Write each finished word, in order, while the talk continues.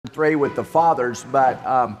pray with the fathers,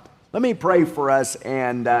 but let me pray for us,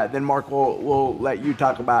 and then Mark will let you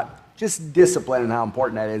talk about just discipline and how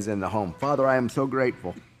important that is in the home. Father, I am so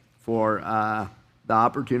grateful for the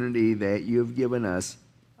opportunity that you've given us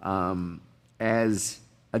as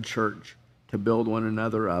a church to build one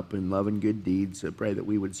another up in love and good deeds. I pray that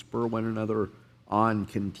we would spur one another on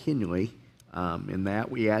continually. In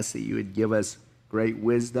that, we ask that you would give us great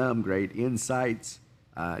wisdom, great insights,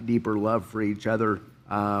 deeper love for each other,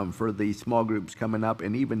 for the small groups coming up,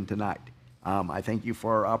 and even tonight. I thank you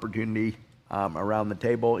for our opportunity around the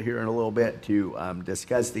table here in a little bit to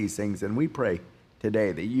discuss these things, and we pray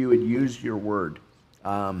today that you would use your word.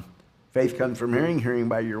 Faith comes from hearing, hearing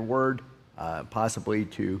by your word, possibly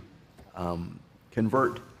to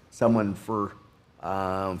convert someone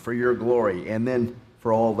for your glory. And then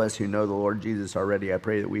for all of us who know the Lord Jesus already, I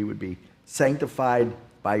pray that we would be sanctified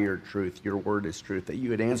by your truth. Your word is truth, that you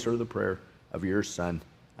would answer the prayer of your Son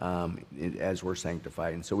as we're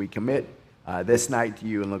sanctified. And so we commit this night to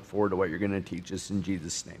you and look forward to what you're going to teach us in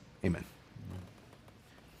Jesus' name. Amen.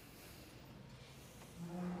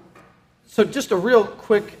 So just a real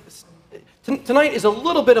quick, tonight is a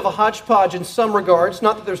little bit of a hodgepodge in some regards.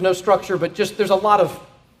 Not that there's no structure, but just there's a lot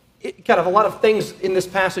of things in this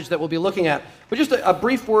passage that we'll be looking at. But just a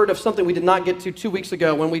brief word of something we did not get to 2 weeks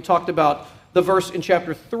ago when we talked about the verse in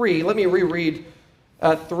chapter 3. Let me reread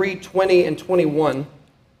 3:20 and 21.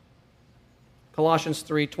 Colossians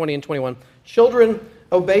 3:20 and 21. Children,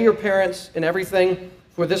 obey your parents in everything,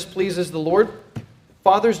 for this pleases the Lord.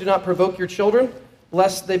 Fathers, do not provoke your children,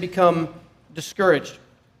 lest they become discouraged.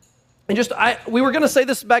 And we were going to say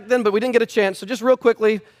this back then, but we didn't get a chance. So just real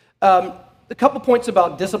quickly, a couple points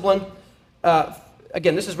about discipline.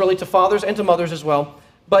 Again, this is really to fathers and to mothers as well.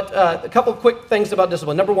 But a couple quick things about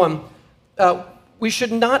discipline. Number one, we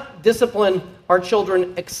should not discipline our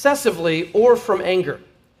children excessively or from anger.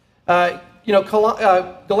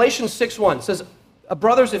 Galatians 6:1 says,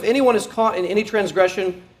 brothers, if anyone is caught in any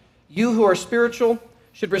transgression, you who are spiritual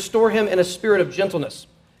should restore him in a spirit of gentleness.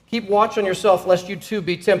 Keep watch on yourself, lest you too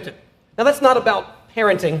be tempted. Now, that's not about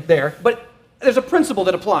parenting there, but there's a principle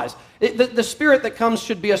that applies. The spirit that comes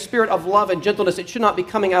should be a spirit of love and gentleness. It should not be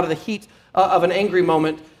coming out of the heat of an angry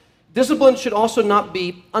moment. Discipline should also not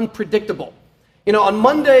be unpredictable. On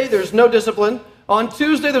Monday, there's no discipline. On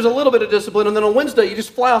Tuesday, there's a little bit of discipline. And then on Wednesday, you just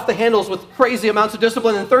fly off the handles with crazy amounts of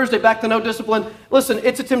discipline. And Thursday, back to no discipline. Listen,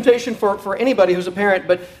 it's a temptation for anybody who's a parent,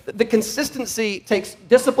 but the consistency takes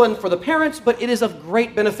discipline for the parents, but it is of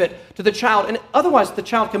great benefit to the child. And otherwise, the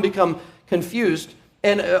child can become confused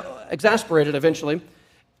and exasperated eventually.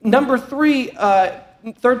 Number three,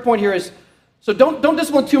 third point here is, so don't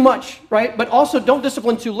discipline too much, right? But also don't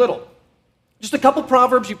discipline too little. Just a couple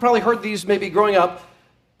Proverbs, you probably heard these maybe growing up.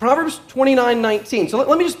 Proverbs 29:19. So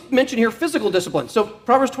let me just mention here physical discipline. So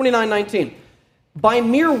Proverbs 29:19. By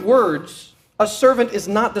mere words, a servant is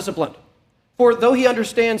not disciplined, for though he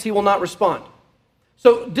understands, he will not respond.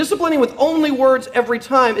 So disciplining with only words every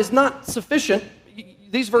time is not sufficient.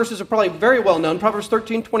 These verses are probably very well known. Proverbs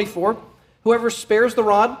 13:24. Whoever spares the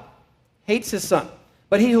rod hates his son,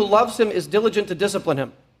 but he who loves him is diligent to discipline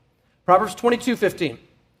him. Proverbs 22:15.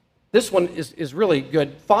 This one is really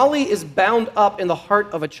good. Folly is bound up in the heart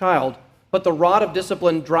of a child, but the rod of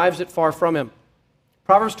discipline drives it far from him.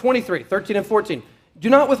 Proverbs 23:13 and 14. Do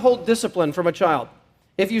not withhold discipline from a child.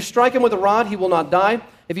 If you strike him with a rod, he will not die.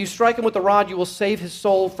 If you strike him with a rod, you will save his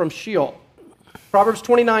soul from Sheol. Proverbs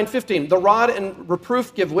 29:15. The rod and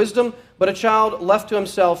reproof give wisdom, but a child left to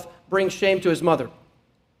himself brings shame to his mother.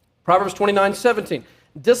 Proverbs 29:17.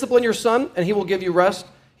 Discipline your son, and he will give you rest.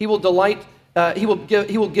 He will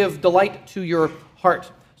give delight to your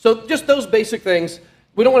heart. So just those basic things.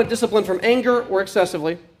 We don't want to discipline from anger or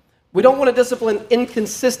excessively. We don't want to discipline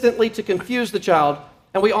inconsistently to confuse the child.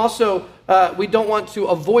 And we also, we don't want to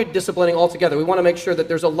avoid disciplining altogether. We want to make sure that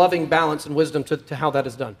there's a loving balance and wisdom to how that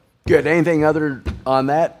is done. Good. Anything other on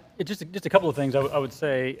that? Just a couple of things I would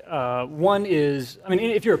say. One is,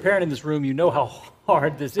 if you're a parent in this room, you know how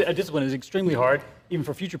hard this discipline is. Extremely hard, even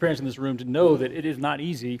for future parents in this room to know that it is not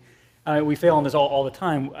easy. We fail on this all the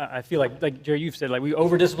time. I feel like Jerry, you've said, we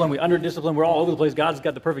over-discipline, we under-discipline, we're all over the place. God's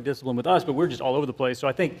got the perfect discipline with us, but we're just all over the place. So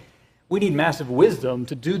I think we need massive wisdom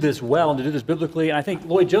to do this well and to do this biblically. And I think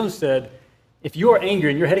Lloyd Jones said, if you're angry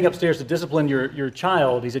and you're heading upstairs to discipline your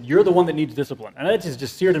child, he said, you're the one that needs discipline. And that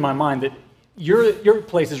just seared in my mind that your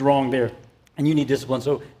place is wrong there, and you need discipline.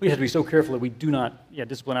 So we have to be so careful that we do not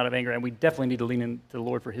discipline out of anger, and we definitely need to lean into the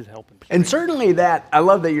Lord for his help. And certainly that, I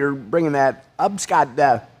love that you're bringing that up, Scott,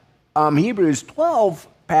 the Hebrews 12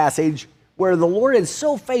 passage where the Lord is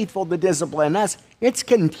so faithful to discipline us. It's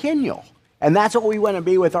continual. And that's what we want to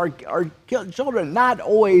be with our children. Not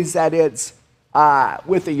always that it's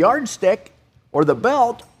with the yardstick or the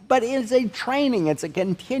belt, but it's a training. It's a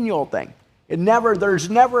continual thing. There's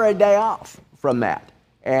never a day off from that.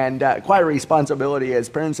 And quite a responsibility as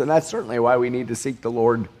parents, and that's certainly why we need to seek the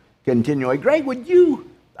Lord continually. Greg, would you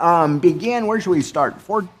begin? Where should we start?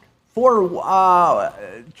 2?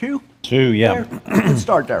 2, yeah. Let's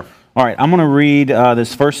start there. All right, I'm going to read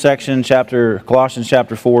this first section, Colossians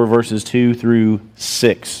chapter 4, verses 2 through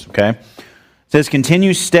 6, okay? It says,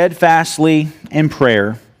 "Continue steadfastly in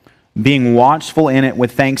prayer, being watchful in it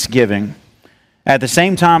with thanksgiving. At the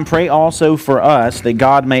same time, pray also for us, that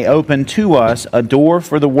God may open to us a door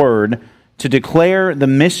for the word to declare the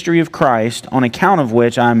mystery of Christ, on account of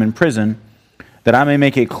which I am in prison, that I may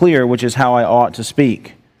make it clear which is how I ought to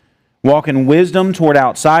speak. Walk in wisdom toward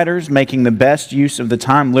outsiders, making the best use of the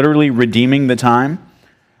time," literally redeeming the time.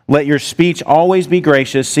 "Let your speech always be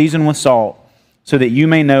gracious, seasoned with salt, so that you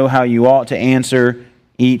may know how you ought to answer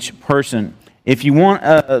each person." If you want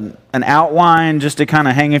an outline, just to kind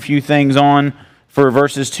of hang a few things on for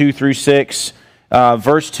verses 2 through 6,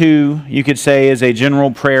 verse 2, you could say, is a general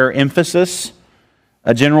prayer emphasis.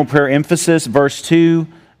 A general prayer emphasis. Verse 2,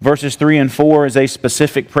 verses 3 and 4 is a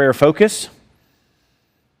specific prayer focus.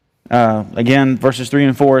 Again, verses 3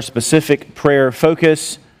 and 4, specific prayer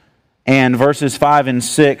focus. And verses 5 and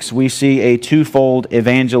 6, we see a twofold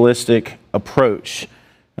evangelistic approach.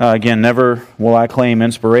 Again, never will I claim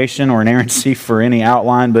inspiration or inerrancy for any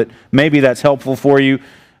outline, but maybe that's helpful for you.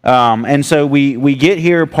 And so we get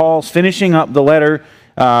here, Paul's finishing up the letter.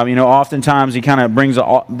 Oftentimes he kind of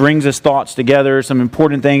brings his thoughts together, some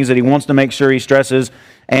important things that he wants to make sure he stresses.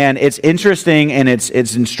 And it's interesting and it's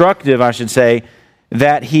instructive, I should say,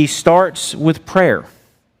 that he starts with prayer.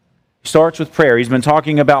 He starts with prayer. He's been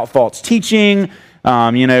talking about false teaching,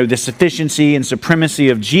 the sufficiency and supremacy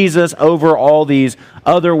of Jesus over all these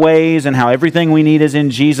other ways and how everything we need is in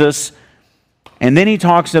Jesus. And then he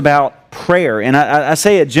talks about prayer. And I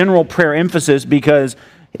say a general prayer emphasis because,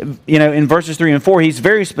 in verses 3 and 4, he's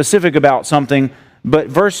very specific about something. But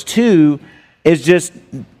verse 2 is just,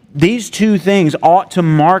 these two things ought to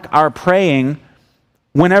mark our praying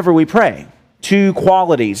whenever we pray. Two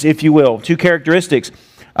qualities, if you will, two characteristics.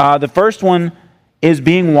 The first one is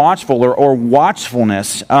being watchful or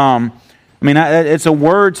watchfulness. It's a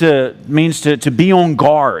word means to be on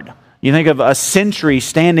guard. You think of a sentry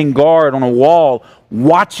standing guard on a wall,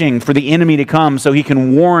 watching for the enemy to come so he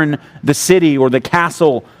can warn the city or the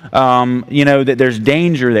castle, that there's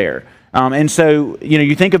danger there. And so,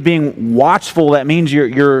 you think of being watchful, that means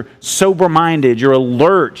you're sober-minded, you're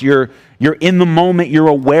alert, you're in the moment, you're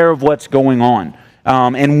aware of what's going on.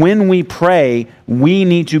 And when we pray, we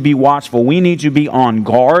need to be watchful. We need to be on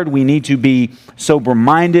guard. We need to be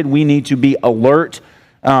sober-minded. We need to be alert.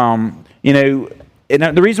 And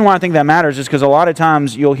the reason why I think that matters is because a lot of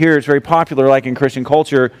times you'll hear it's very popular, like in Christian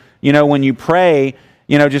culture, when you pray,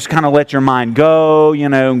 just kind of let your mind go,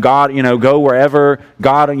 God, go wherever,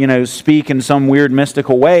 God, speak in some weird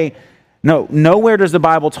mystical way. No, nowhere does the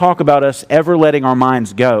Bible talk about us ever letting our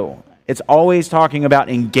minds go. It's always talking about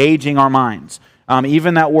engaging our minds.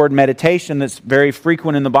 Even that word meditation that's very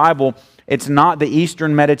frequent in the Bible, it's not the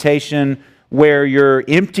Eastern meditation where you're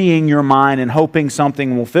emptying your mind and hoping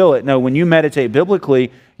something will fill it. No, when you meditate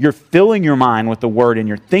biblically, you're filling your mind with the Word and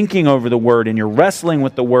you're thinking over the Word and you're wrestling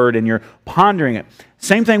with the Word and you're pondering it.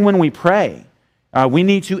 Same thing when we pray. We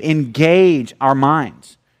need to engage our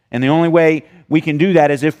minds. And the only way we can do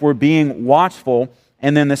that is if we're being watchful.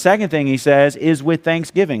 And then the second thing he says is with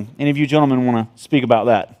thanksgiving. Any of you gentlemen want to speak about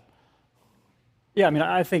that? Yeah,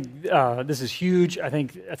 I think this is huge. I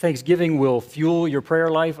think Thanksgiving will fuel your prayer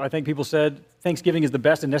life. I think people said Thanksgiving is the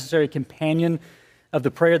best and necessary companion of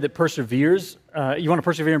the prayer that perseveres. You want to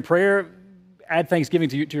persevere in prayer? Add Thanksgiving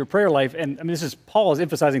to your prayer life. And this is Paul is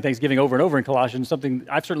emphasizing Thanksgiving over and over in Colossians, something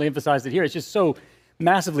I've certainly emphasized it here. It's just so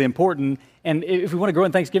massively important. And if we want to grow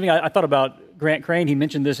in Thanksgiving, I thought about Grant Crane. He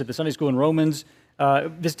mentioned this at the Sunday school in Romans.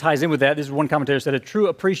 This ties in with that. This is one commentator said, a true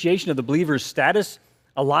appreciation of the believer's status,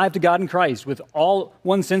 alive to God in Christ, with all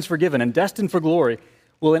one's sins forgiven and destined for glory,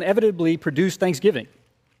 will inevitably produce thanksgiving.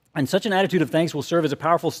 And such an attitude of thanks will serve as a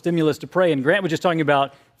powerful stimulus to pray. And Grant was just talking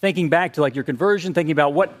about thinking back to your conversion, thinking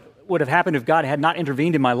about what would have happened if God had not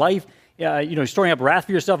intervened in my life, storing up wrath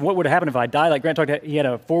for yourself, and what would have happened if I died. Like Grant talked about, he had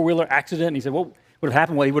a four-wheeler accident, and he said, what would have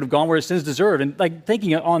happened? Well, he would have gone where his sins deserved. And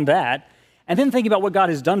thinking on that, and then thinking about what God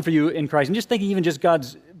has done for you in Christ, and just thinking even just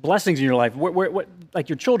God's blessings in your life, what like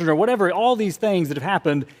your children or whatever, all these things that have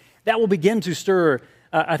happened, that will begin to stir,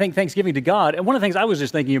 I think, thanksgiving to God. And one of the things I was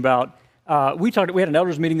just thinking about, We had an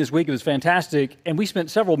elders meeting this week. It was fantastic, and we spent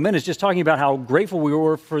several minutes just talking about how grateful we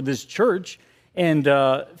were for this church, and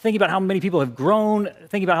thinking about how many people have grown,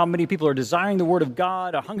 thinking about how many people are desiring the Word of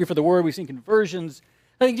God, are hungry for the Word. We've seen conversions.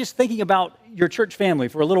 I think just thinking about your church family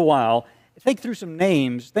for a little while, think through some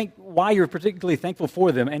names, think why you're particularly thankful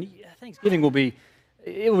for them, and Thanksgiving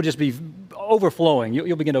will just be overflowing.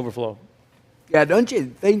 You'll begin to overflow. Yeah, don't you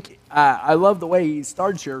think? I love the way he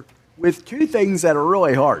starts here with two things that are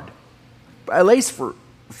really hard, at least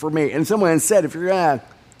for me. And someone said, if you're going to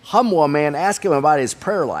humble a man, ask him about his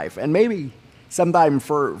prayer life, and maybe sometime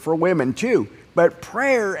for women too. But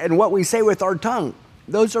prayer and what we say with our tongue,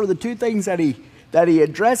 those are the two things that he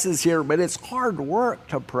addresses here. But it's hard work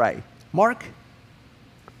to pray. Mark,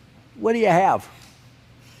 what do you have?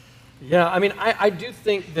 Yeah, I mean, I do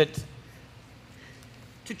think that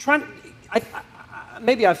to try,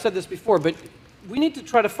 maybe I've said this before, but we need to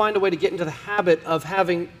try to find a way to get into the habit of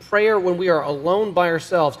having prayer when we are alone by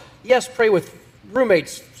ourselves. Yes, pray with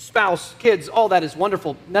roommates, spouse, kids, all that is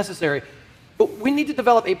wonderful, necessary, but we need to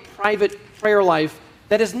develop a private prayer life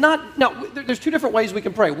that is not, now, there's two different ways we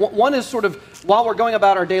can pray. One is sort of, while we're going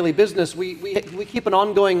about our daily business, we keep an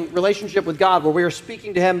ongoing relationship with God where we are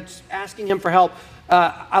speaking to Him, asking Him for help.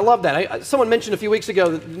 I love that. Someone mentioned a few weeks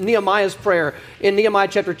ago Nehemiah's prayer in Nehemiah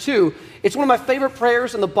chapter 2. It's one of my favorite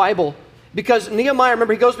prayers in the Bible because Nehemiah,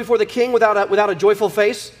 remember, he goes before the king without a joyful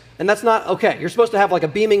face, and that's not okay. You're supposed to have like a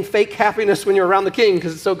beaming fake happiness when you're around the king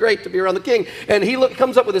because it's so great to be around the king. And he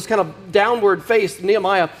comes up with this kind of downward face,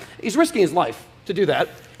 Nehemiah. He's risking his life to do that.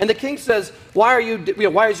 And the king says, why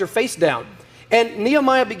is your face down? And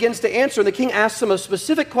Nehemiah begins to answer, and the king asks him a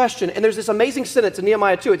specific question, and there's this amazing sentence in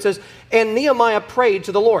Nehemiah 2. It says, and Nehemiah prayed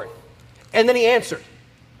to the Lord, and then he answered.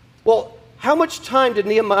 Well, how much time did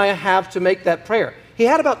Nehemiah have to make that prayer? He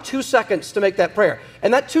had about 2 seconds to make that prayer,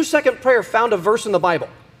 and that 2-second prayer found a verse in the Bible.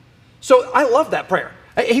 So I love that prayer.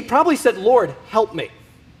 He probably said, Lord, help me.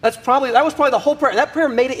 That was probably the whole prayer. That prayer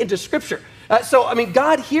made it into Scripture. So, I mean,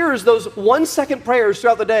 God hears those 1-second prayers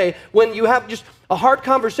throughout the day when you have just a hard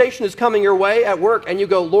conversation is coming your way at work and you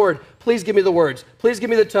go, Lord, please give me the words. Please give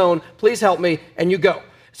me the tone. Please help me. And you go.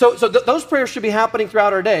 So those prayers should be happening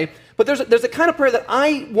throughout our day. But there's a kind of prayer that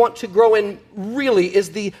I want to grow in really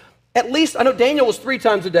is at least, I know Daniel was 3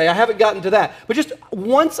 times a day. I haven't gotten to that. But just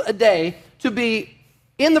once a day to be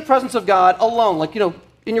in the presence of God alone, like,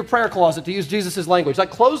 in your prayer closet, to use Jesus' language.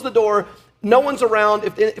 Like, close the door. No one's around.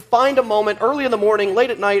 Find a moment early in the morning, late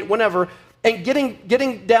at night, whenever, and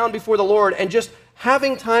getting down before the Lord and just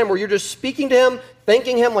having time where you're just speaking to Him,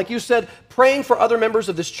 thanking Him, like you said, praying for other members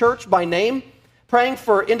of this church by name, praying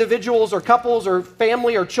for individuals or couples or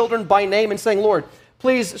family or children by name and saying, Lord,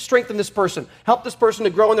 please strengthen this person. Help this person to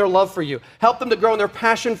grow in their love for you. Help them to grow in their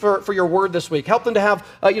passion for your word this week. Help them to have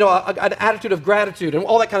an attitude of gratitude and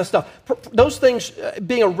all that kind of stuff. Those things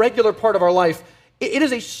being a regular part of our life, it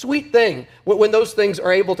is a sweet thing when those things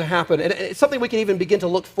are able to happen. And it's something we can even begin to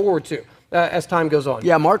look forward to as time goes on.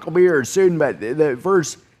 Yeah, Mark will be here soon, but the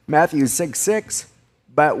verse, Matthew 6:6,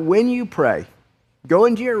 but when you pray, go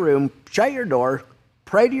into your room, shut your door,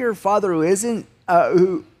 pray to your Father who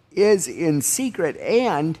is in secret,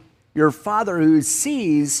 and your Father who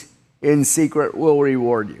sees in secret will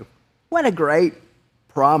reward you. What a great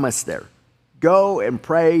promise there. Go and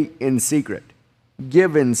pray in secret.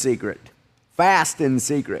 Give in secret. Fast in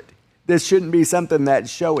secret. This shouldn't be something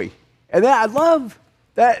that's showy. And then I love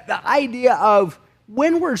the idea of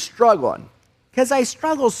when we're struggling, because I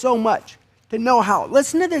struggle so much to know how.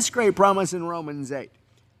 Listen to this great promise in Romans 8.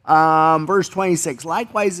 Verse 26.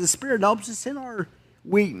 Likewise, the Spirit helps us in our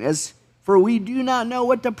weakness, for we do not know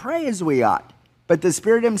what to pray as we ought. But the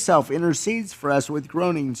Spirit Himself intercedes for us with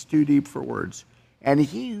groanings too deep for words. And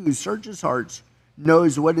He who searches hearts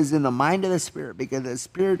knows what is in the mind of the Spirit, because the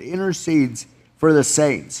Spirit intercedes for the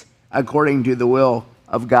saints according to the will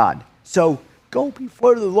of God. So go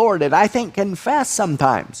before the Lord, and I think confess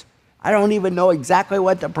sometimes. I don't even know exactly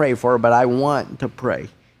what to pray for, but I want to pray.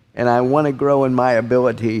 And I want to grow in my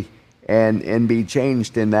ability and be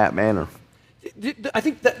changed in that manner. I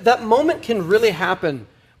think that moment can really happen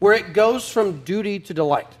where it goes from duty to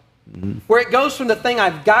delight. Mm-hmm. Where it goes from the thing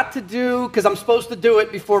I've got to do because I'm supposed to do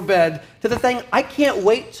it before bed to the thing I can't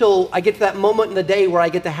wait till I get to that moment in the day where I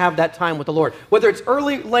get to have that time with the Lord. Whether it's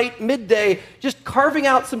early, late, midday, just carving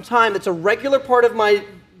out some time that's a regular part of my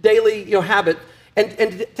daily habit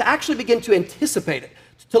and to actually begin to anticipate it,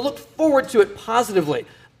 to look forward to it positively.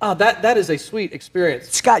 That is a sweet experience.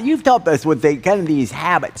 Scott, you've helped us with these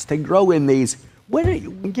habits to grow in these.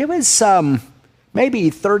 Give us some, maybe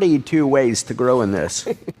 32 ways to grow in this.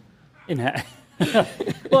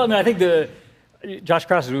 Well, I mean, I think Josh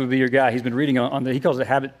Krause would be your guy. He's been reading on he calls it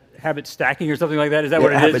habit stacking or something like that. Is that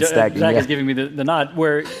what it is? Habit stacking, Zach yeah. is giving me the nod,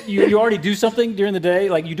 where you already do something during the day,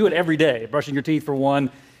 like you do it every day, brushing your teeth for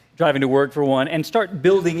one, driving to work for one, and start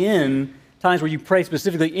building in times where you pray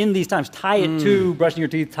specifically in these times. Tie it to brushing your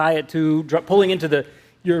teeth, tie it to pulling into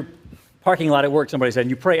your parking lot at work, somebody said, and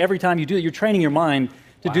you pray every time you do it. You're training your mind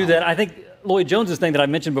to do that. I think Lloyd Jones's thing that I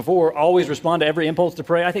mentioned before, always respond to every impulse to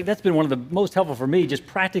pray, I think that's been one of the most helpful for me, just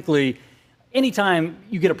practically. Anytime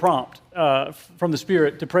you get a prompt from the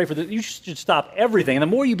Spirit to pray for this, you should stop everything. And the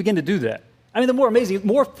more you begin to do that, I mean, the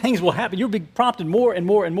more things will happen. You'll be prompted more and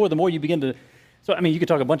more and more the more you begin to. So, I mean, you could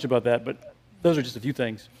talk a bunch about that, but those are just a few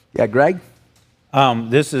things. Yeah, Greg?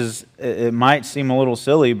 It might seem a little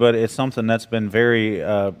silly, but it's something that's been very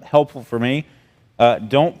helpful for me.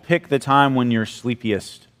 Don't pick the time when you're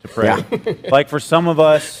sleepiest to pray. Yeah. Like for some of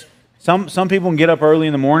us, some people can get up early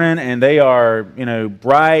in the morning and they are,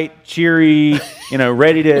 bright, cheery,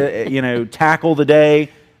 ready to, tackle the day.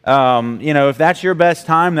 If that's your best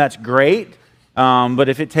time, that's great. But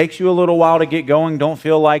if it takes you a little while to get going, don't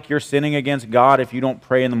feel like you're sinning against God if you don't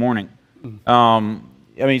pray in the morning.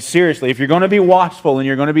 Seriously, if you're going to be watchful and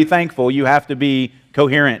you're going to be thankful, you have to be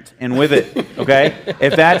coherent and with it, okay?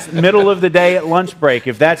 If that's middle of the day at lunch break,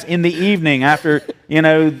 if that's in the evening after,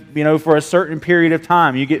 for a certain period of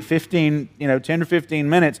time, you get 10 to 15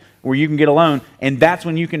 minutes where you can get alone, and that's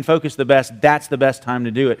when you can focus the best, that's the best time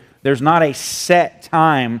to do it. There's not a set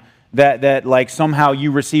time that like somehow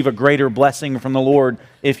you receive a greater blessing from the Lord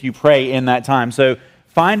if you pray in that time. So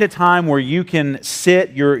find a time where you can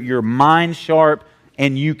sit, your mind sharp,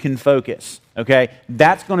 and you can focus, okay?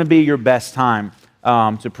 That's going to be your best time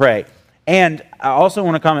to pray. And I also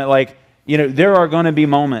want to comment, there are going to be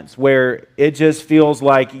moments where it just feels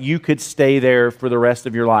like you could stay there for the rest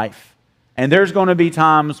of your life. And there's going to be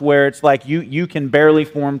times where it's like you can barely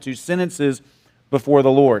form two sentences before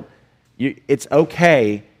the Lord. It's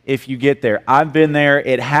okay if you get there. I've been there.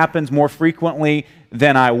 It happens more frequently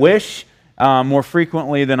than I wish, more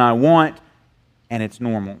frequently than I want, and it's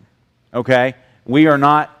normal, okay? We are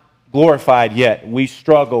not glorified yet. We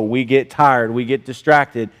struggle, we get tired, we get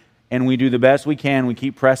distracted, and we do the best we can. We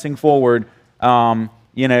keep pressing forward. When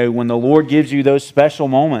the Lord gives you those special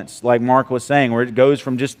moments, like Mark was saying, where it goes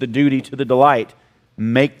from just the duty to the delight,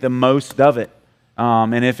 make the most of it.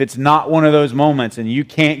 And if it's not one of those moments and you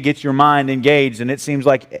can't get your mind engaged, and it seems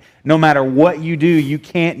like no matter what you do, you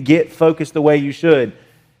can't get focused the way you should,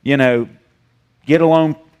 get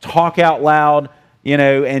alone, talk out loud,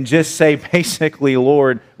 and just say basically,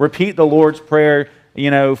 Lord, repeat the Lord's Prayer,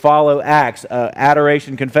 follow Acts,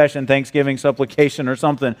 adoration, confession, thanksgiving, supplication, or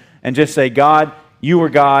something, and just say, God, you are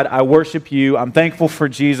God, I worship you, I'm thankful for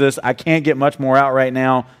Jesus, I can't get much more out right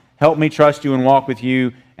now, help me trust you and walk with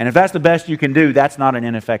you. And if that's the best you can do, that's not an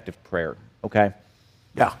ineffective prayer, okay?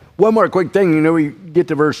 Yeah. One more quick thing, we get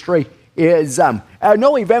to verse 3, is I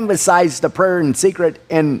know we've emphasized the prayer in secret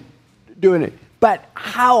and doing it, but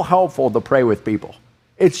how helpful to pray with people.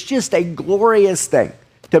 It's just a glorious thing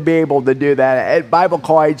to be able to do that. At Bible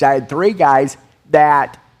college, I had 3 guys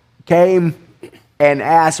that came and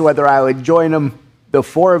asked whether I would join them. The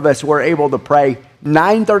 4 of us were able to pray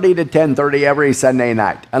 9:30 to 10:30 every Sunday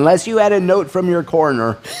night. Unless you had a note from your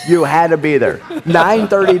coroner, you had to be there.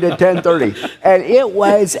 9:30 to 10:30. And it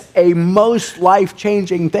was a most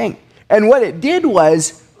life-changing thing. And what it did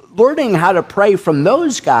was learning how to pray from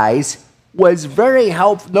those guys was very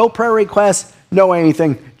helpful. No prayer requests, no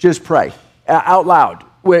anything. Just pray out loud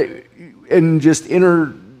and just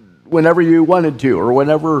enter whenever you wanted to or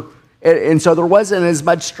whenever. And so there wasn't as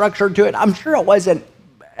much structure to it. I'm sure it wasn't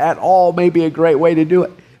at all maybe a great way to do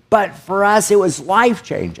it. But for us, it was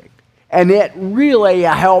life-changing. And it really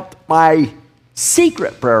helped my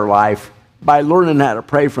secret prayer life by learning how to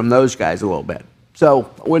pray from those guys a little bit. So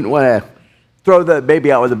I wouldn't want to throw the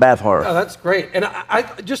baby out with the bathwater. Oh, that's great. And I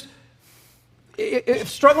just... If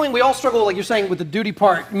struggling, we all struggle, like you're saying, with the duty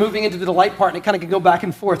part, moving into the delight part, and it kind of can go back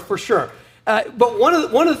and forth for sure. But one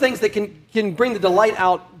of the things that can bring the delight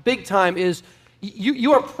out big time is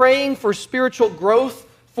you are praying for spiritual growth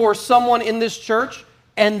for someone in this church,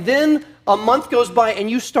 and then a month goes by and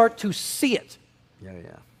you start to see it. Yeah.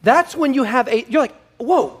 That's when you're like,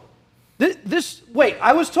 whoa, wait,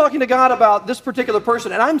 I was talking to God about this particular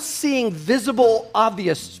person, and I'm seeing visible,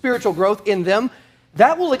 obvious spiritual growth in them.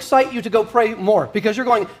 That will excite you to go pray more because you're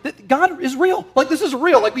going, God is real. Like, this is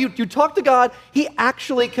real. Like, you talk to God, He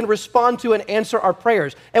actually can respond to and answer our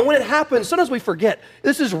prayers. And when it happens, sometimes we forget,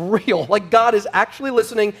 this is real. Like, God is actually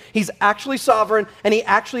listening. He's actually sovereign. And He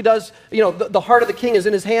actually does, the heart of the king is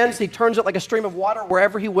in His hands. He turns it like a stream of water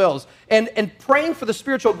wherever He wills. And praying for the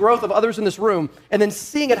spiritual growth of others in this room and then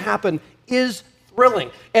seeing it happen is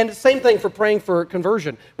thrilling. And the same thing for praying for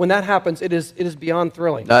conversion. When that happens, it is beyond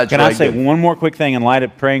thrilling. That's Can I really say good. one more quick thing in light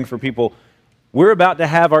of praying for people? We're about to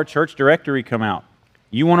have our church directory come out.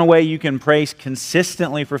 You want a way you can pray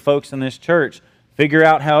consistently for folks in this church. Figure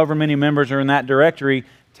out however many members are in that directory.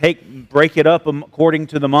 Break it up according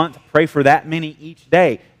to the month. Pray for that many each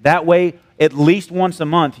day. That way, at least once a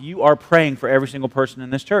month, you are praying for every single person in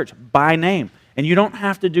this church by name. And you don't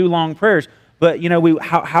have to do long prayers. But, you know,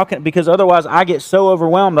 because otherwise I get so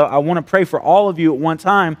overwhelmed. I want to pray for all of you at one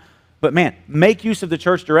time. But, man, make use of the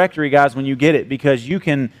church directory, guys, when you get it, because you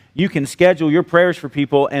can schedule your prayers for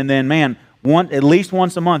people, and then, man, at least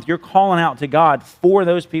once a month, you're calling out to God for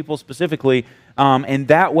those people specifically, and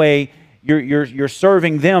that way you're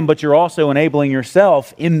serving them, but you're also enabling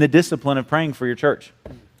yourself in the discipline of praying for your church.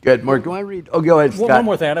 Good. Mark, do I read? Oh, go ahead, Scott. One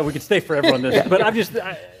more thing. I know we could stay forever on this,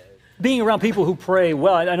 but being around people who pray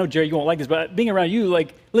well, I know, Jerry, you won't like this, but being around you,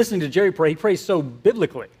 like listening to Jerry pray, he prays so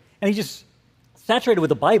biblically, and he's just saturated with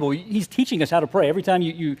the Bible. He's teaching us how to pray. Every time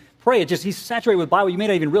you pray, he's saturated with the Bible. You may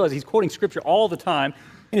not even realize he's quoting Scripture all the time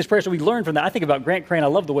in his prayer. So we learn from that. I think about Grant Crane. I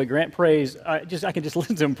love the way Grant prays. I can just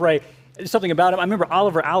listen to him pray. There's something about him. I remember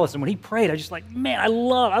Oliver Allison. When he prayed, I was just like, man, I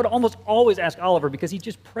would almost always ask Oliver because he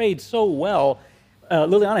just prayed so well.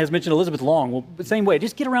 Liliana has mentioned Elizabeth Long. Well, the same way.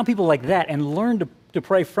 Just get around people like that and learn to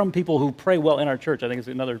pray from people who pray well in our church. I think it's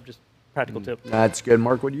another just practical tip. That's good.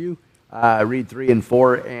 Mark, would you read 3 and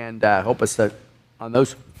 4 and help us on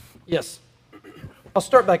those? Yes. I'll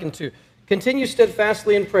start back in 2. Continue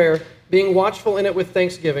steadfastly in prayer, being watchful in it with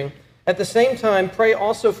thanksgiving. At the same time, pray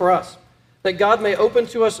also for us, that God may open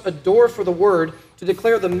to us a door for the word to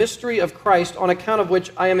declare the mystery of Christ, on account of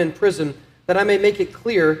which I am in prison, that I may make it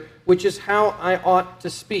clear, which is how I ought to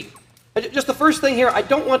speak. Just the first thing here, I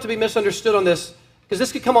don't want to be misunderstood on this, because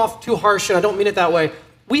this could come off too harsh, and I don't mean it that way.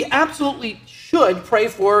 We absolutely should pray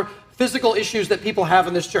for physical issues that people have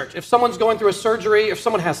in this church. If someone's going through a surgery, if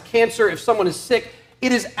someone has cancer, if someone is sick,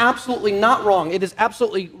 it is absolutely not wrong. It is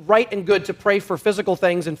absolutely right and good to pray for physical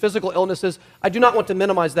things and physical illnesses. I do not want to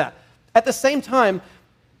minimize that. At the same time,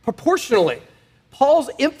 proportionally, Paul's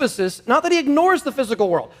emphasis, not that he ignores the physical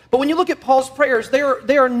world, but when you look at Paul's prayers, they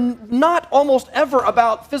are not almost ever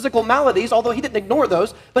about physical maladies, although he didn't ignore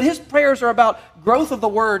those, but his prayers are about growth of the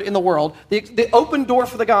word in the world, the open door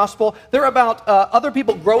for the gospel. They're about other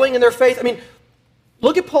people growing in their faith. I mean,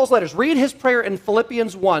 look at Paul's letters. Read his prayer in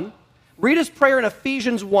Philippians 1. Read his prayer in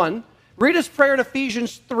Ephesians 1. Read his prayer in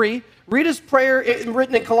Ephesians 3. Read his prayer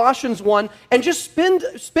written in Colossians 1. And just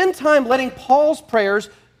spend time letting Paul's prayers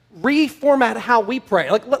reformat how we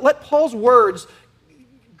pray. Like let Paul's words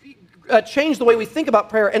change the way we think about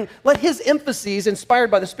prayer, and let his emphases,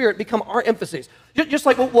 inspired by the Spirit, become our emphases. Just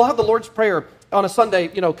like we'll have the Lord's Prayer on a Sunday,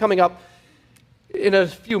 coming up in a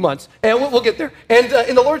few months, and we'll get there. And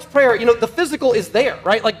in the Lord's Prayer, the physical is there,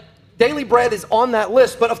 right? Like daily bread is on that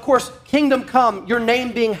list, but of course, kingdom come, your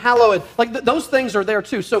name being hallowed, like those things are there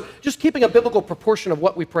too. So just keeping a biblical proportion of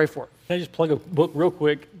what we pray for. Can I just plug a book real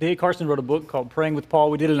quick? D.A. Carson wrote a book called Praying with Paul.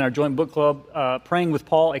 We did it in our joint book club. Praying with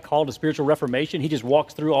Paul, A Call to Spiritual Reformation. He just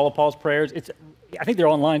walks through all of Paul's prayers. I think they're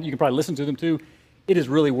online. You can probably listen to them too. It is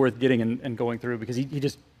really worth getting and going through, because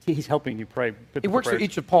he's helping you pray. He works through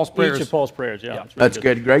each of Paul's prayers. Each of Paul's prayers, yeah. It's really That's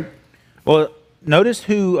good, Greg. Well, notice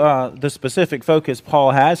who the specific focus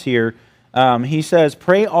Paul has here. He says,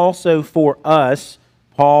 pray also for us,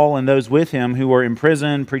 Paul and those with him who are in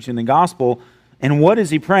prison preaching the gospel. And what is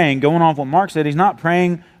he praying? Going off what Mark said, he's not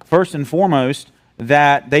praying first and foremost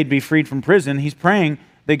that they'd be freed from prison. He's praying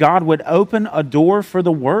that God would open a door for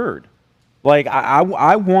the word. Like, I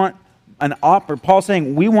want Paul's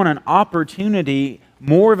saying we want an opportunity,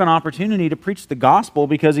 more of an opportunity to preach the gospel,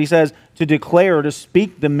 because he says to declare, to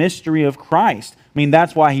speak the mystery of Christ. I mean,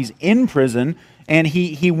 that's why he's in prison. And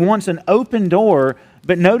he wants an open door,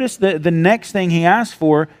 but notice the next thing he asks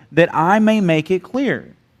for, that I may make it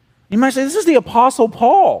clear. You might say, this is the Apostle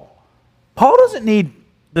Paul. Paul doesn't need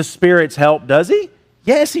the Spirit's help, does he?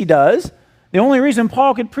 Yes, he does. The only reason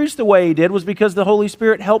Paul could preach the way he did was because the Holy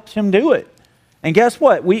Spirit helped him do it. And guess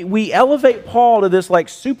what? We elevate Paul to this like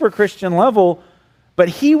super Christian level, but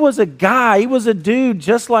he was a guy, he was a dude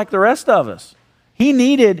just like the rest of us. He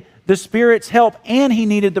needed the Spirit's help, and he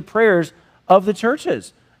needed the prayers of the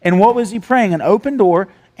churches. And what was he praying? An open door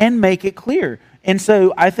and make it clear. And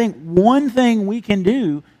so I think one thing we can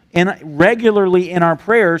do regularly in our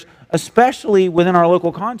prayers, especially within our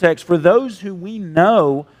local context, for those who we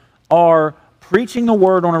know are preaching the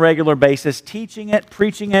word on a regular basis, teaching it,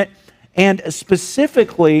 preaching it, and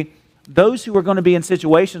specifically those who are going to be in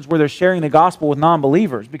situations where they're sharing the gospel with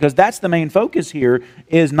non-believers, because that's the main focus here,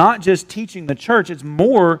 is not just teaching the church, it's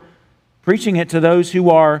more preaching it to those who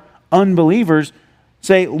are unbelievers,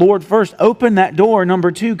 say, Lord, first, open that door.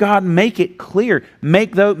 Number two, God, make it clear.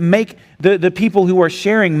 Make the people who are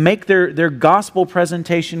sharing, make their gospel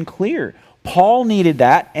presentation clear. Paul needed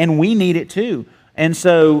that, and we need it too. And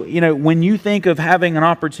so, when you think of having an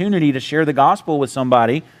opportunity to share the gospel with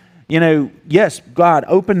somebody, yes, God,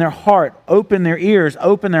 open their heart, open their ears,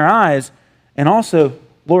 open their eyes, and also,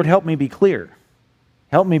 Lord, help me be clear.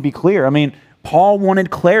 Help me be clear. I mean, Paul wanted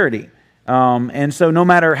clarity. And so no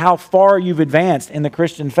matter how far you've advanced in the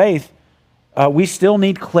Christian faith, we still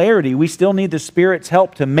need clarity. We still need the Spirit's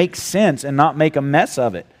help to make sense and not make a mess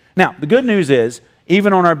of it. Now, the good news is,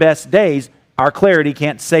 even on our best days, our clarity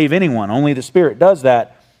can't save anyone. Only the Spirit does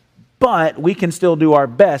that. But we can still do our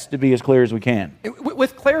best to be as clear as we can.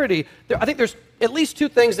 With clarity, I think there's at least two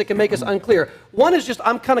things that can make us unclear. One is just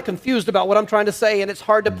I'm kind of confused about what I'm trying to say, and it's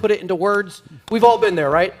hard to put it into words. We've all been there,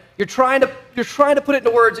 right? You're trying to put it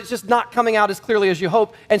into words. It's just not coming out as clearly as you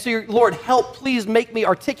hope. And so you're, Lord, help, please make me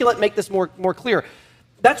articulate, make this more clear.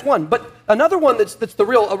 That's one. But another one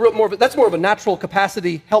that's more of a natural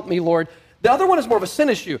capacity. Help me, Lord. The other one is more of a sin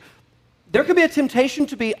issue. There could be a temptation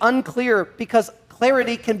to be unclear because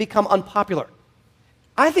clarity can become unpopular.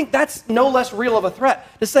 I think that's no less real of a threat.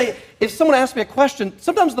 To say, if someone asks me a question,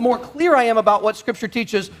 sometimes the more clear I am about what Scripture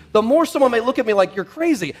teaches, the more someone may look at me like you're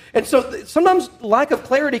crazy. And so sometimes lack of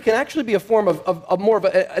clarity can actually be a form of more of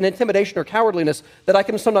an intimidation or cowardliness that I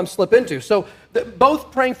can sometimes slip into. So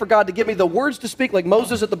both praying for God to give me the words to speak, like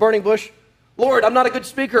Moses at the burning bush. Lord, I'm not a good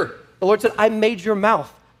speaker. The Lord said, I made your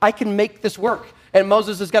mouth. I can make this work. And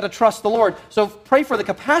Moses has got to trust the Lord. So pray for the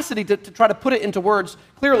capacity to try to put it into words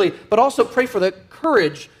clearly, but also pray for the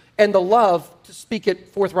courage and the love to speak it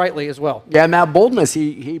forthrightly as well. Yeah, and that boldness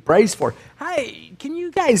he prays for. Hey, can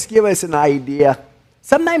you guys give us an idea?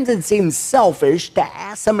 Sometimes it seems selfish to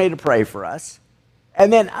ask somebody to pray for us.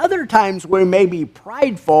 And then other times we may be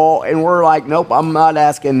prideful and we're like, nope, I'm not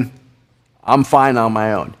asking. I'm fine on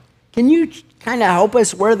my own. Can you kind of help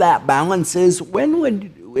us where that balance is?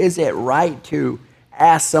 Is it right to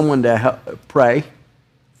ask someone to pray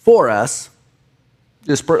for us?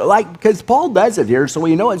 Because Paul does it here, so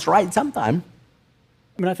we know it's right sometime.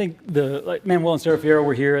 I mean, I think Manuel and Sarah Fierro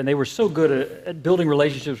were here, and they were so good at building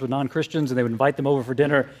relationships with non-Christians, and they would invite them over for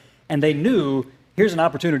dinner, and they knew, here's an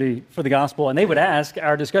opportunity for the gospel, and they would ask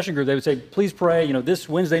our discussion group, they would say, please pray, this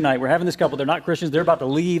Wednesday night, we're having this couple, they're not Christians, they're about to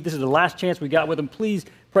leave, this is the last chance we got with them, please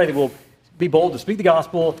pray that we'll be bold to speak the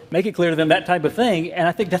gospel, make it clear to them, that type of thing. And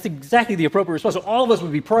I think that's exactly the appropriate response. So all of us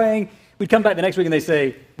would be praying. We'd come back the next week and they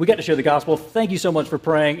say, we got to share the gospel. Thank you so much for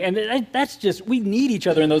praying. And that's just, we need each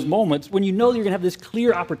other in those moments when you know you're going to have this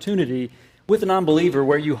clear opportunity with a non-believer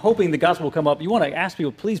where you're hoping the gospel will come up. You want to ask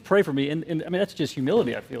people, please pray for me. And I mean, that's just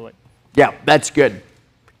humility, I feel like. Yeah, that's good.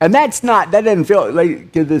 And that didn't feel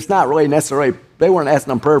like, because it's not really necessarily, they weren't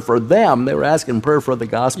asking prayer for them. They were asking prayer for the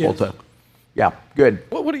gospel too. Yeah, good.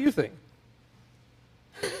 What do you think?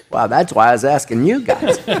 Well, that's why I was asking you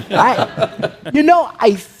guys.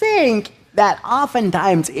 I think that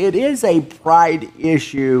oftentimes it is a pride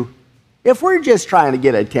issue. If we're just trying to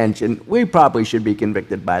get attention, we probably should be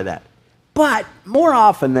convicted by that. But more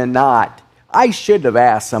often than not, I should have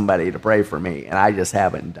asked somebody to pray for me, and I just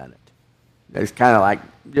haven't done it. It's kind of like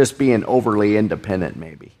just being overly independent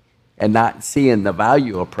maybe, and not seeing the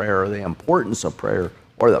value of prayer or the importance of prayer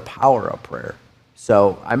or the power of prayer.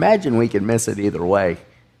 So I imagine we could miss it either way.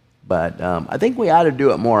 But I think we ought to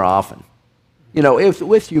do it more often,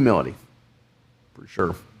 with humility, for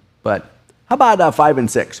sure. But how about 5 and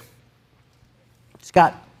 6?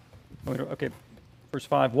 Scott? Okay, verse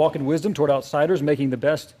 5, walk in wisdom toward outsiders, making the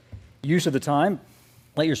best use of the time.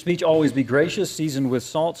 Let your speech always be gracious, seasoned with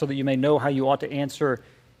salt, so that you may know how you ought to answer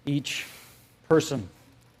each person.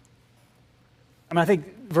 I mean, I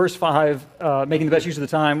think verse 5, making the best use of the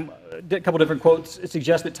time, a couple different quotes, it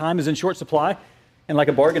suggests that time is in short supply. And like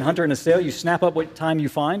a bargain hunter in a sale, you snap up what time you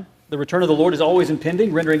find. The return of the Lord is always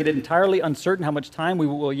impending, rendering it entirely uncertain how much time we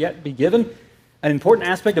will yet be given. An important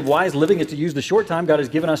aspect of wise living is to use the short time God has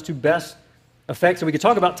given us to best effect. So we could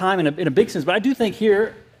talk about time in a big sense, but I do think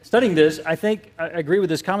here, studying this, I agree with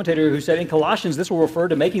this commentator who said in Colossians, this will refer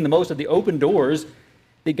to making the most of the open doors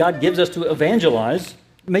that God gives us to evangelize.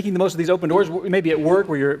 Making the most of these open doors, maybe at work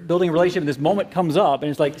where you're building a relationship and this moment comes up, and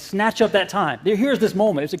it's like, snatch up that time. Here's this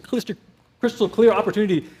moment. It's a crystal clear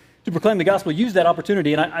opportunity to proclaim the gospel. Use that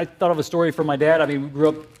opportunity. And I thought of a story from my dad. I mean, we grew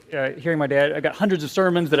up hearing my dad. I've got hundreds of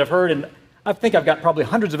sermons that I've heard, and I think I've got probably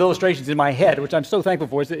hundreds of illustrations in my head, which I'm so thankful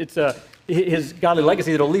for. It's his godly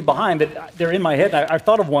legacy that he'll leave behind, that they're in my head. I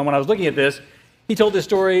thought of one when I was looking at this. He told this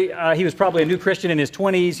story. He was probably a new Christian in his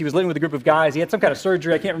 20s. He was living with a group of guys. He had some kind of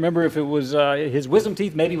surgery. I can't remember if it was his wisdom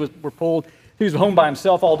teeth maybe were pulled. He was home by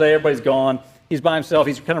himself all day. Everybody's gone. He's by himself.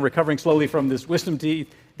 He's kind of recovering slowly from this wisdom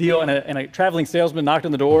teeth deal, and a traveling salesman knocked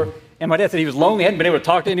on the door. And my dad said he was lonely. He hadn't been able to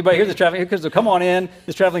talk to anybody. Here's the traveling, because come on in,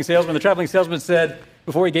 this traveling salesman. The traveling salesman said,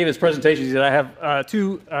 before he gave his presentation, he said, I have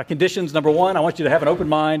two conditions. Number one, I want you to have an open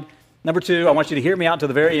mind. Number two, I want you to hear me out to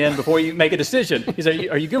the very end before you make a decision. He said,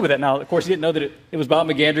 are you good with that? Now, of course, he didn't know that it was Bob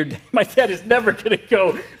McGander. My dad is never going to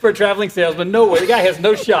go for a traveling salesman. No way. The guy has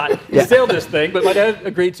no shot to sell this thing. But my dad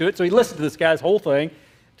agreed to it. So he listened to this guy's whole thing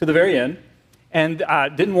to the very end and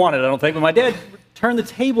didn't want it, I don't think. But my dad turned the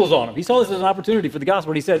tables on him. He saw this as an opportunity for the gospel.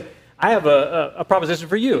 And he said, I have a proposition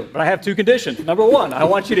for you, but I have two conditions. Number one, I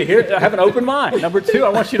want you to have an open mind. Number two, I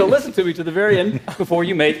want you to listen to me to the very end before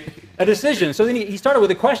you make a decision. So then he started with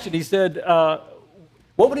a question. He said,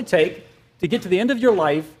 what would it take to get to the end of your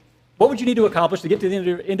life? What would you need to accomplish to get to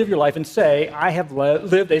the end of your life and say, I have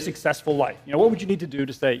lived a successful life? You know, what would you need to do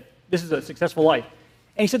to say, this is a successful life?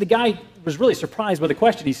 And he said the guy was really surprised by the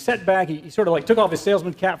question. He sat back, he sort of like took off his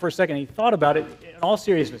salesman cap for a second, and he thought about it in all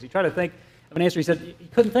seriousness. He tried to think of an answer. He said he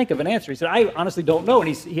couldn't think of an answer. He said, I honestly don't know.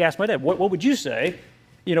 And he asked my dad, what would you say?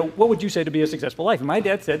 You know, what would you say to be a successful life? And my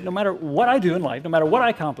dad said, no matter what I do in life, no matter what I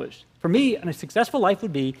accomplish, for me, a successful life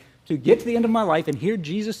would be to get to the end of my life and hear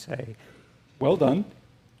Jesus say, well done,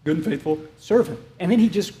 good and faithful servant. And then he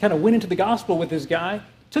just kind of went into the gospel with this guy,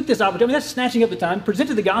 took this opportunity. I mean, that's snatching up the time,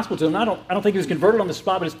 presented the gospel to him. I don't think he was converted on the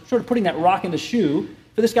spot, but it's sort of putting that rock in the shoe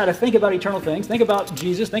for this guy to think about eternal things, think about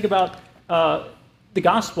Jesus, think about the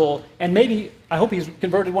gospel, and maybe, I hope he's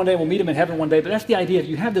converted one day, we'll meet him in heaven one day, but that's the idea. If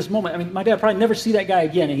you have this moment, I mean, my dad probably never see that guy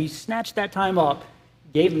again, and he snatched that time up,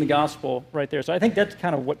 gave him the gospel right there. So I think that's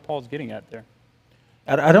kind of what Paul's getting at there.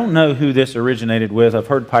 I don't know who this originated with. I've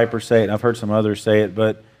heard Piper say it, and I've heard some others say it,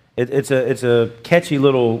 but it's a catchy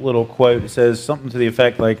little quote. It says something to the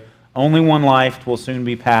effect like, only one life will soon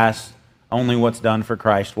be past, only what's done for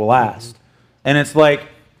Christ will last. And it's like,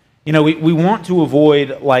 you know, we want to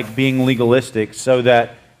avoid like being legalistic so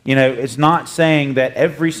that, you know, it's not saying that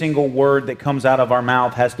every single word that comes out of our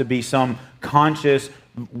mouth has to be some conscious,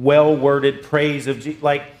 well-worded praise of Jesus.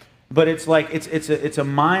 But it's like it's a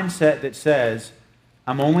mindset that says,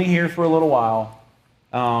 I'm only here for a little while,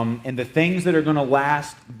 and the things that are going to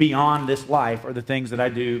last beyond this life are the things that I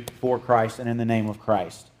do for Christ and in the name of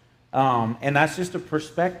Christ. And that's just a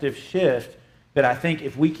perspective shift that I think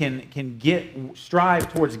if we can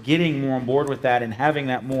strive towards getting more on board with that and having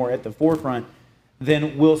that more at the forefront,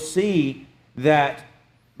 then we'll see that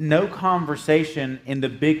no conversation in the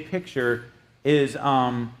big picture is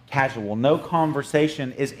casual. No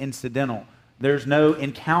conversation is incidental. There's no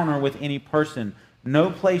encounter with any person. No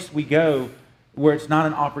place we go where it's not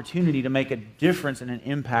an opportunity to make a difference and an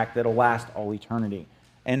impact that'll last all eternity.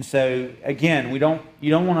 And so, again, you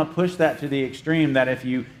don't want to push that to the extreme that if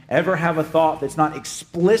you ever have a thought that's not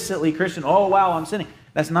explicitly Christian, oh, wow, I'm sinning.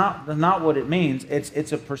 That's not what it means.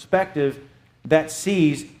 It's a perspective that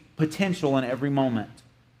sees potential in every moment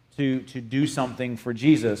to do something for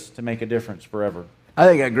Jesus to make a difference forever. I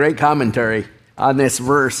think a great commentary on this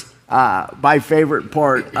verse, my favorite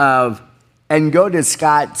part of, and go to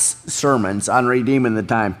Scott's sermons on redeeming the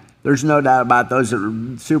time. There's no doubt about those that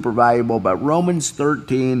are super valuable, but Romans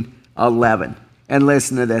 13:11. And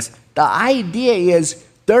listen to this. The idea is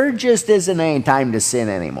there just isn't any time to sin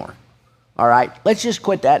anymore. All right? Let's just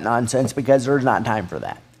quit that nonsense because there's not time for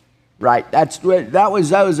that. Right? That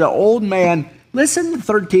was an old man. Listen to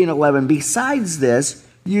 13:11. Besides this,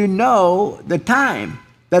 you know the time,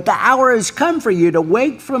 that the hour has come for you to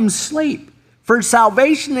wake from sleep. For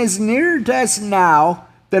salvation is nearer to us now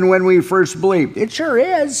than when we first believed. It sure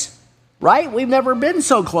is, right? We've never been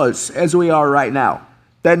so close as we are right now.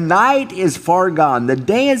 The night is far gone. The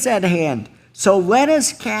day is at hand. So let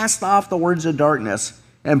us cast off the words of darkness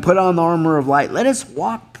and put on the armor of light. Let us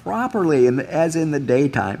walk properly as in the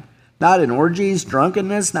daytime, not in orgies,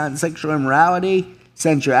 drunkenness, not in sexual immorality,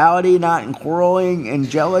 sensuality, not in quarreling and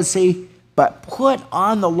jealousy, but put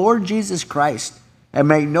on the Lord Jesus Christ and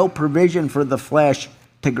make no provision for the flesh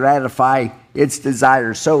to gratify its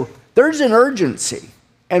desires. So there's an urgency.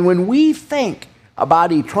 And when we think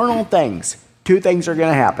about eternal things, two things are going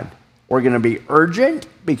to happen. We're going to be urgent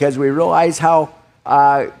because we realize how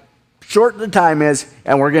short the time is,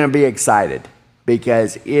 and we're going to be excited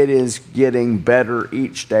because it is getting better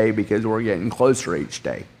each day because we're getting closer each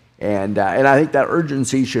day. And I think that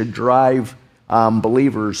urgency should drive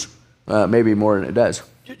believers maybe more than it does.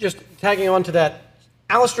 Just tagging on to that,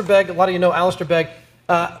 Alistair Begg, a lot of you know Alistair Begg.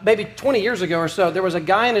 Maybe 20 years ago or so, there was a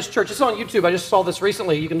guy in his church. It's on YouTube. I just saw this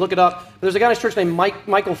recently. You can look it up. There's a guy in his church named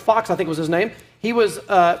Michael Fox, I think was his name. He was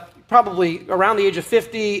probably around the age of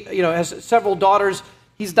 50, has several daughters.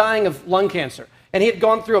 He's dying of lung cancer. And he had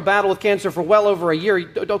gone through a battle with cancer for well over a year,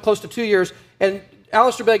 close to 2 years. And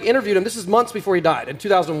Alistair Begg interviewed him. This is months before he died, in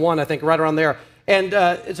 2001, I think, right around there. And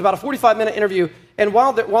it's about a 45-minute interview. And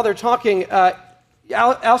while they're talking,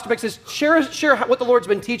 Alistair Begg says, share what the Lord's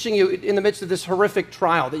been teaching you in the midst of this horrific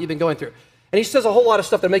trial that you've been going through. And he says a whole lot of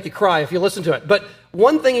stuff that make you cry if you listen to it. But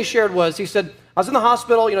one thing he shared was, he said, I was in the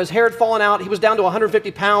hospital, his hair had fallen out. He was down to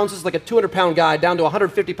 150 pounds. This is like a 200-pound guy, down to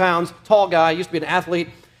 150 pounds, tall guy, used to be an athlete.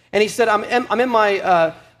 And he said, I'm in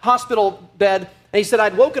my hospital bed. And he said,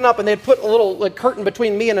 I'd woken up and they had put a little curtain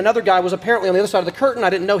between me and another guy who was apparently on the other side of the curtain. I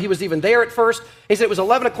didn't know he was even there at first. He said it was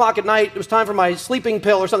 11 o'clock at night. It was time for my sleeping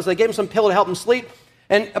pill or something. So they gave him some pill to help him sleep.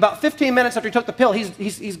 And about 15 minutes after he took the pill,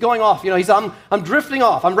 he's going off. I'm drifting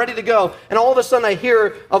off. I'm ready to go. And all of a sudden I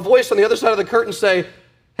hear a voice on the other side of the curtain say,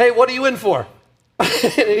 hey, what are you in for? And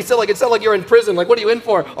he said, it sounded like you're in prison. Like, what are you in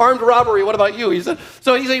for? Armed robbery, what about you? He said,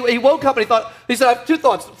 so he woke up and he said, I have two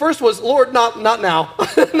thoughts. First was, Lord, not now.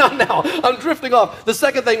 Not now. I'm drifting off. The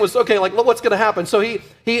second thing was, okay, what's going to happen? So he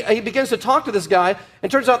begins to talk to this guy,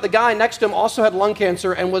 and turns out the guy next to him also had lung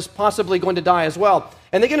cancer and was possibly going to die as well.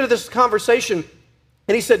 And they get into this conversation,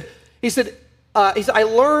 and he said, I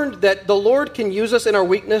learned that the Lord can use us in our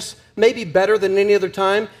weakness maybe better than any other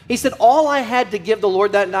time. He said, all I had to give the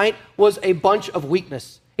Lord that night was a bunch of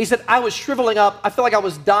weakness. He said, I was shriveling up. I felt like I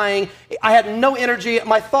was dying. I had no energy.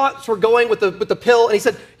 My thoughts were going with the pill. And he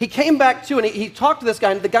said, he came back to, and he talked to this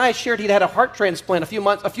guy, and the guy shared he'd had a heart transplant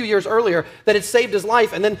a few years earlier that had saved his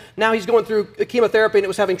life. And then now he's going through chemotherapy, and it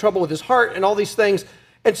was having trouble with his heart and all these things.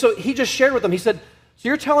 And so he just shared with them. He said, so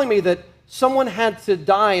you're telling me that someone had to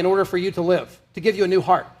die in order for you to live, to give you a new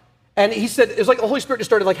heart? And he said, it was like the Holy Spirit just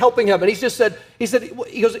started helping him. And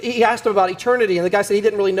he asked him about eternity. And the guy said he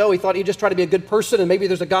didn't really know. He thought he'd just try to be a good person and maybe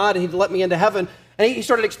there's a God and he'd let me into heaven. And he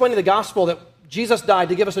started explaining the gospel that Jesus died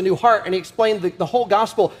to give us a new heart. And he explained the whole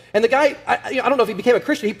gospel. And the guy, I don't know if he became a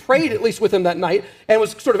Christian. He prayed at least with him that night and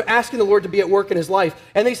was sort of asking the Lord to be at work in his life.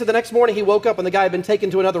 And then he said the next morning he woke up and the guy had been taken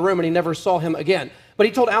to another room and he never saw him again. But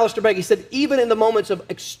he told Alistair Begg, he said, even in the moments of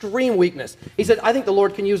extreme weakness, he said, I think the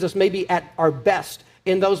Lord can use us maybe at our best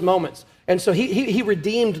in those moments. And so he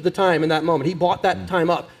redeemed the time in that moment. He bought that time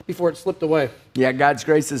up before it slipped away. Yeah, God's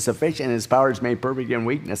grace is sufficient. His power is made perfect in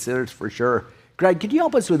weakness. There's for sure. Greg, could you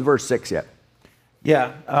help us with verse 6 yet?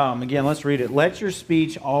 Yeah, again, let's read it. Let your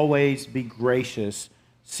speech always be gracious,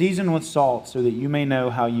 seasoned with salt, so that you may know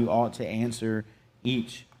how you ought to answer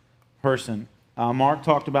each person. Mark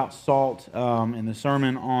talked about salt in the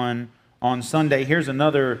sermon on Sunday. Here's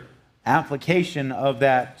another application of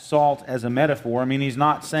that salt as a metaphor. I mean, he's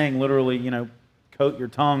not saying literally, coat your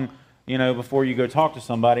tongue, before you go talk to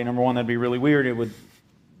somebody. Number one, that'd be really weird. It would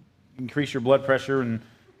increase your blood pressure and,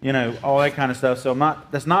 all that kind of stuff. So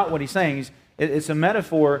that's not what he's saying. It's a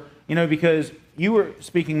metaphor, because you were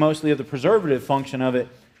speaking mostly of the preservative function of it,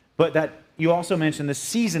 but that you also mentioned the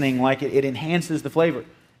seasoning, like it enhances the flavor.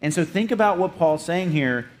 And so think about what Paul's saying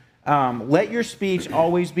here. Let your speech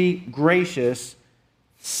always be gracious,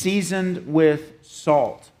 seasoned with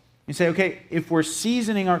salt. You say, okay, if we're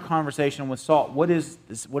seasoning our conversation with salt, what is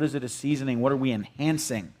it a seasoning? What are we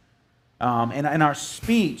enhancing? And our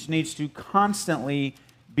speech needs to constantly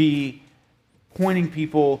be pointing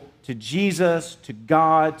people to Jesus, to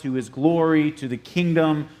God, to His glory, to the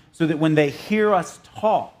kingdom, so that when they hear us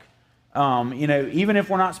talk, even if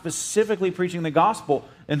we're not specifically preaching the gospel,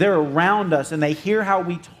 and they're around us and they hear how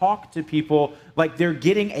we talk to people, like they're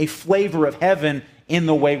getting a flavor of heaven in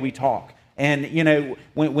the way we talk. And,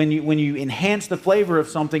 when you enhance the flavor of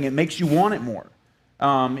something, it makes you want it more.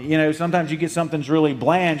 Sometimes you get something's really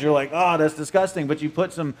bland, you're like, oh, that's disgusting, but you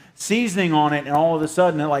put some seasoning on it and all of a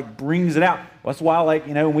sudden it brings it out. That's why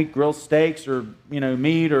when we grill steaks or,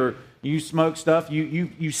 meat or you smoke stuff,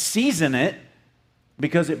 you season it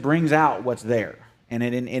because it brings out what's there and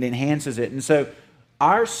it enhances it. And so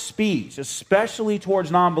our speech, especially towards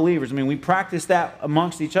non-believers, we practice that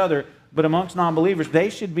amongst each other, but amongst non-believers, they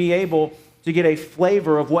should be able to get a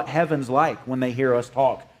flavor of what heaven's like when they hear us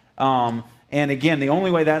talk. And again, the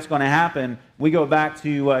only way that's going to happen, we go back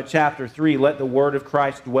to chapter 3, let the word of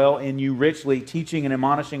Christ dwell in you richly, teaching and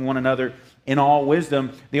admonishing one another in all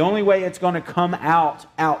wisdom. The only way it's going to come out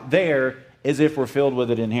there is if we're filled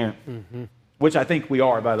with it in here, which I think we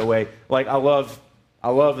are, by the way. I love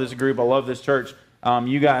this group. I love this church.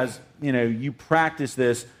 You guys, you practice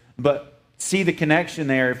this, but see the connection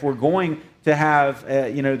there. If we're going to have,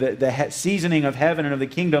 the seasoning of heaven and of the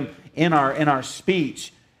kingdom in our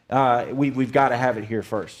speech, we've got to have it here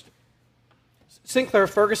first. Sinclair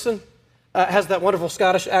Ferguson has that wonderful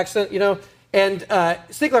Scottish accent, and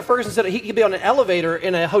Sinclair Ferguson said he'd be on an elevator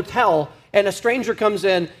in a hotel, and a stranger comes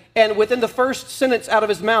in, and within the first sentence out of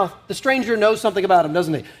his mouth, the stranger knows something about him,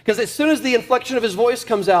 doesn't he? Because as soon as the inflection of his voice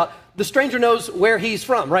comes out, the stranger knows where he's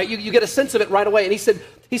from, right? You get a sense of it right away. And he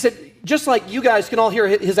said, just like you guys can all hear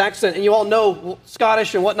his accent, and you all know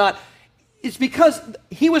Scottish and whatnot, it's because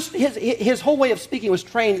his whole way of speaking was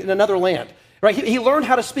trained in another land. Right? He learned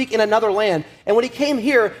how to speak in another land. And when he came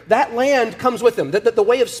here, that land comes with him. The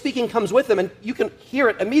way of speaking comes with him, and you can hear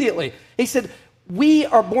it immediately. He said, we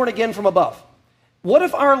are born again from above. What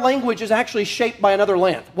if our language is actually shaped by another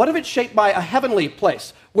land? What if it's shaped by a heavenly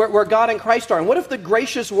place where God and Christ are? And what if the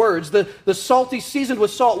gracious words, the salty, seasoned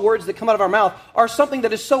with salt words that come out of our mouth are something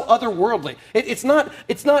that is so otherworldly? It's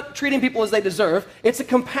not treating people as they deserve. It's a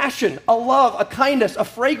compassion, a love, a kindness, a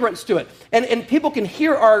fragrance to it. And people can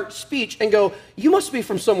hear our speech and go, you must be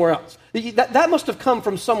from somewhere else. That must have come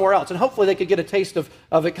from somewhere else. And hopefully they could get a taste of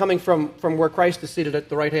it coming from where Christ is seated at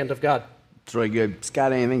the right hand of God. It's really good.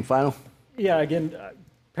 Scott, anything final? Yeah, again,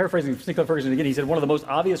 paraphrasing Sinclair Ferguson again, he said, one of the most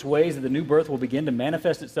obvious ways that the new birth will begin to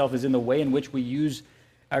manifest itself is in the way in which we use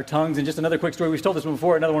our tongues. And just another quick story, we've told this one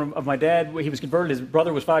before, another one of my dad, he was converted, his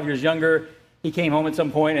brother was 5 years younger. He came home at some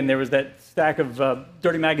point, and there was that stack of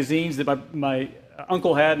dirty magazines that my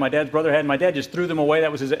uncle had, my dad's brother had, and my dad just threw them away.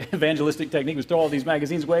 That was his evangelistic technique, was throw all these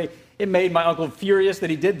magazines away. It made my uncle furious that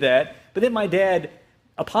he did that. But then my dad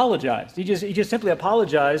apologized. He just simply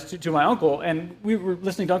apologized to my uncle, and we were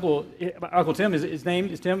listening to Uncle Tim. His name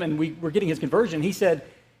is Tim, and we were getting his conversion. He said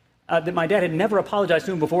that my dad had never apologized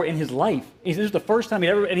to him before in his life. He said this was the first time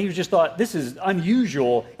and he just thought, this is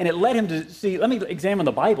unusual, and it led him to see, let me examine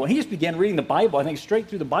the Bible. And he just began reading the Bible, I think straight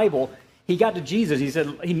through the Bible. He got to Jesus. He said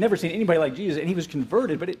he'd never seen anybody like Jesus, and he was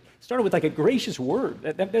converted, but it started with like a gracious word.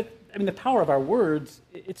 I mean, the power of our words,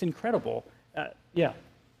 it's incredible. Yeah.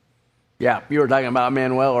 Yeah, you were talking about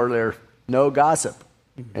Manuel earlier. No gossip.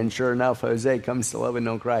 And sure enough, Jose comes to love and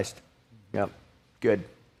know Christ. Yep, good.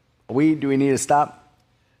 Do we need to stop?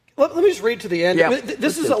 Let me just read to the end. Yeah,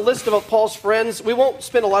 this is a list of Paul's friends. We won't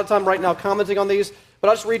spend a lot of time right now commenting on these, but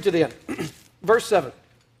I'll just read to the end. Verse 7.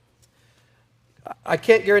 I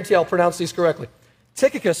can't guarantee I'll pronounce these correctly.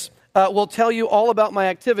 Tychicus will tell you all about my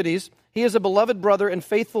activities. He is a beloved brother and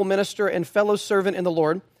faithful minister and fellow servant in the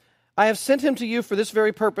Lord. I have sent him to you for this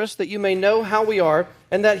very purpose, that you may know how we are,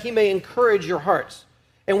 and that he may encourage your hearts.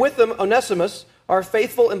 And with them, Onesimus, our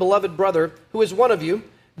faithful and beloved brother, who is one of you,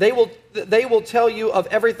 they will tell you of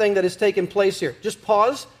everything that has taken place here. Just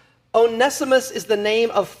pause. Onesimus is the name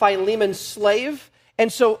of Philemon's slave.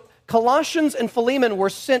 And so Colossians and Philemon were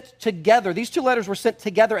sent together. These two letters were sent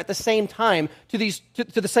together at the same time to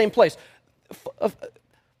the same place.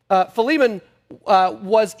 Philemon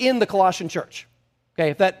was in the Colossian church.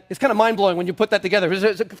 Okay, it's kind of mind-blowing when you put that together.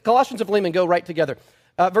 Colossians and Philemon go right together.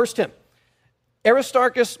 Verse 10.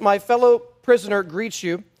 Aristarchus, my fellow prisoner, greets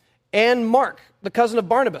you, and Mark, the cousin of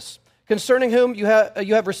Barnabas, concerning whom you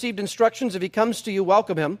have received instructions. If he comes to you,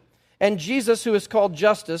 welcome him. And Jesus, who is called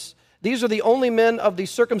Justus. These are the only men of the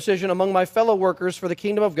circumcision among my fellow workers for the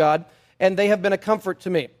kingdom of God, and they have been a comfort to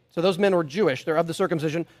me. So those men were Jewish. They're of the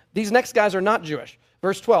circumcision. These next guys are not Jewish.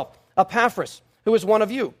 Verse 12. Epaphras, who is one of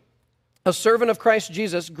you, a servant of Christ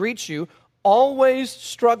Jesus, greets you, always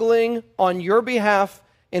struggling on your behalf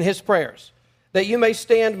in his prayers, that you may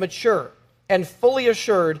stand mature and fully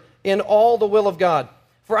assured in all the will of God.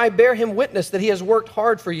 For I bear him witness that he has worked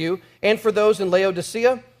hard for you and for those in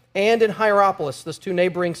Laodicea and in Hierapolis, those two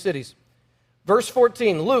neighboring cities. Verse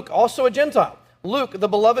 14, Luke, also a Gentile. Luke, the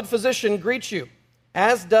beloved physician, greets you,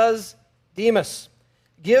 as does Demas.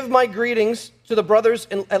 Give my greetings to the brothers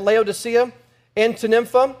at Laodicea and to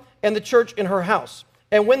Nympha, and the church in her house.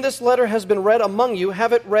 And when this letter has been read among you,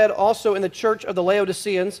 have it read also in the church of the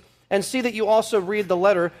Laodiceans, and see that you also read the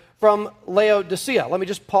letter from Laodicea. Let me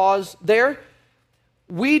just pause there.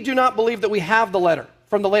 We do not believe that we have the letter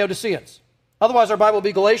from the Laodiceans. Otherwise, our Bible would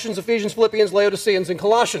be Galatians, Ephesians, Philippians, Laodiceans, and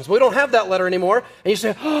Colossians. We don't have that letter anymore. And you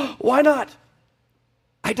say, oh, why not?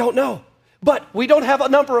 I don't know. But we don't have a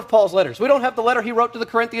number of Paul's letters. We don't have the letter he wrote to the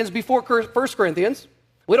Corinthians before 1 Corinthians.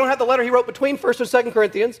 We don't have the letter he wrote between 1 and 2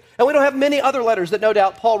 Corinthians, and we don't have many other letters that no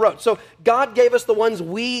doubt Paul wrote. So God gave us the ones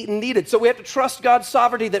we needed. So we have to trust God's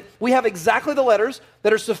sovereignty that we have exactly the letters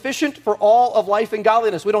that are sufficient for all of life and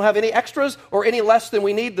godliness. We don't have any extras or any less than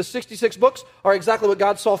we need. The 66 books are exactly what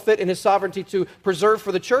God saw fit in his sovereignty to preserve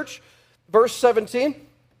for the church. Verse 17,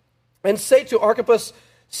 and say to Archippus,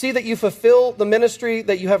 see that you fulfill the ministry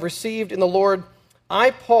that you have received in the Lord.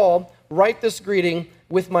 I, Paul, write this greeting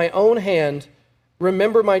with my own hand.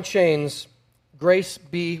 Remember my chains. Grace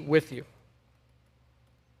be with you.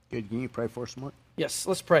 Good. Can you pray for us, Mark? Yes,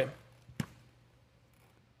 let's pray.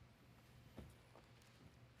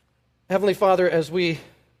 Heavenly Father, as we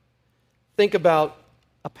think about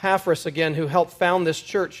Epaphras again, who helped found this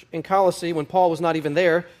church in Colossae when Paul was not even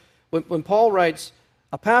there. When Paul writes,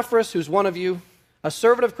 Epaphras, who's one of you, a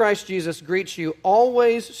servant of Christ Jesus, greets you,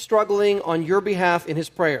 always struggling on your behalf in his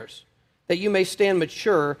prayers, that you may stand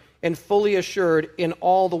mature and fully assured in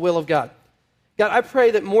all the will of God. God, I pray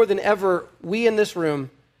that more than ever, we in this room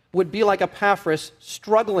would be like Epaphras,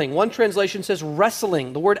 struggling. One translation says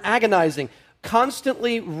wrestling, the word agonizing,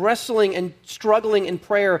 constantly wrestling and struggling in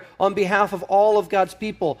prayer on behalf of all of God's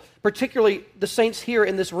people, particularly the saints here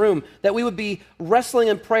in this room, that we would be wrestling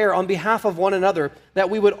in prayer on behalf of one another,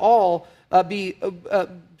 that we would all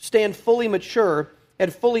stand fully mature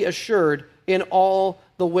and fully assured in all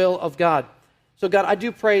the will of God. So God, I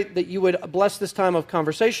do pray that you would bless this time of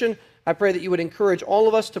conversation. I pray that you would encourage all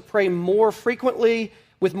of us to pray more frequently,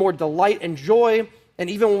 with more delight and joy, and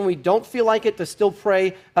even when we don't feel like it, to still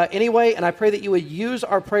pray anyway. And I pray that you would use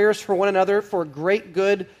our prayers for one another for great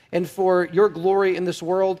good and for your glory in this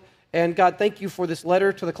world. And God, thank you for this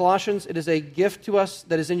letter to the Colossians. It is a gift to us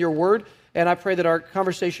that is in your word. And I pray that our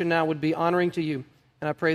conversation now would be honoring to you. And I pray